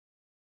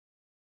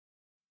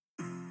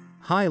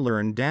Hi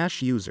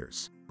LearnDash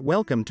users.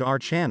 Welcome to our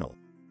channel.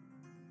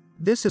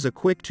 This is a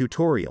quick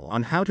tutorial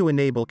on how to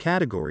enable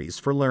categories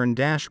for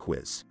LearnDash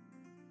quiz.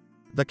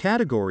 The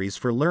categories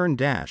for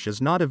LearnDash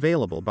is not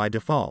available by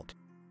default.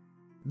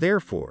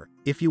 Therefore,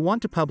 if you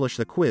want to publish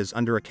the quiz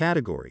under a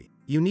category,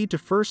 you need to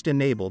first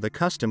enable the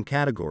custom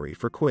category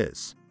for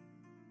quiz.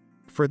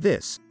 For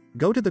this,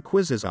 go to the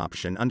Quizzes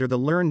option under the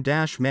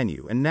LearnDash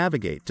menu and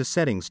navigate to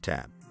Settings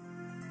tab.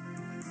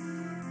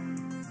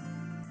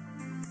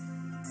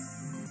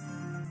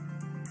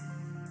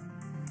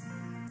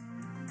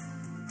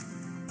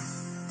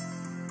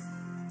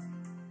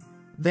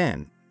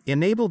 Then,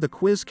 enable the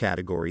quiz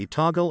category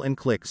toggle and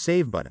click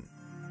Save button.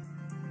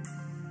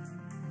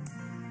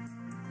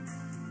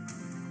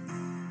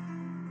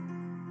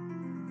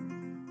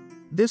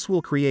 This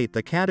will create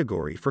the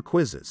category for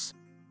quizzes.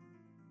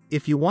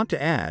 If you want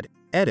to add,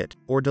 edit,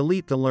 or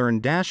delete the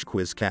LearnDash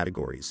quiz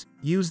categories,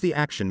 use the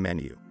Action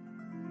menu.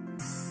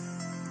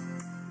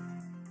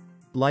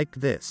 Like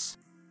this.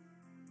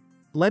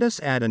 Let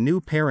us add a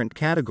new parent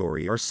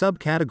category or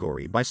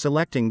subcategory by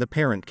selecting the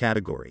parent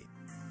category.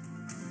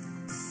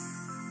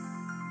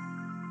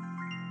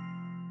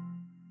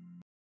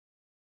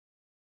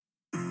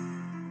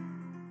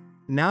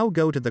 Now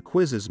go to the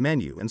Quizzes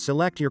menu and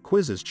select your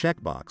Quizzes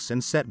checkbox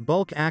and set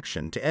Bulk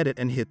Action to edit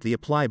and hit the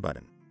Apply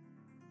button.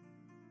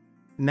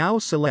 Now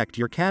select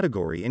your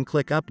category and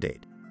click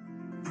Update.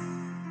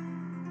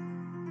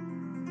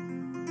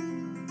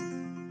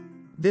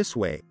 This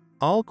way,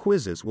 all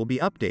quizzes will be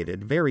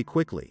updated very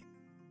quickly.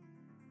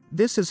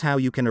 This is how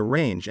you can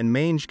arrange and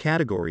manage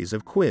categories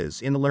of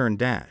quiz in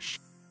LearnDash.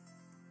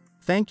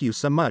 Thank you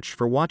so much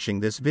for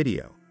watching this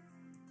video.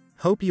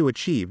 Hope you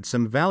achieved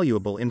some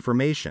valuable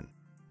information.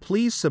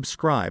 Please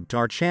subscribe to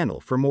our channel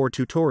for more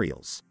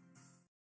tutorials.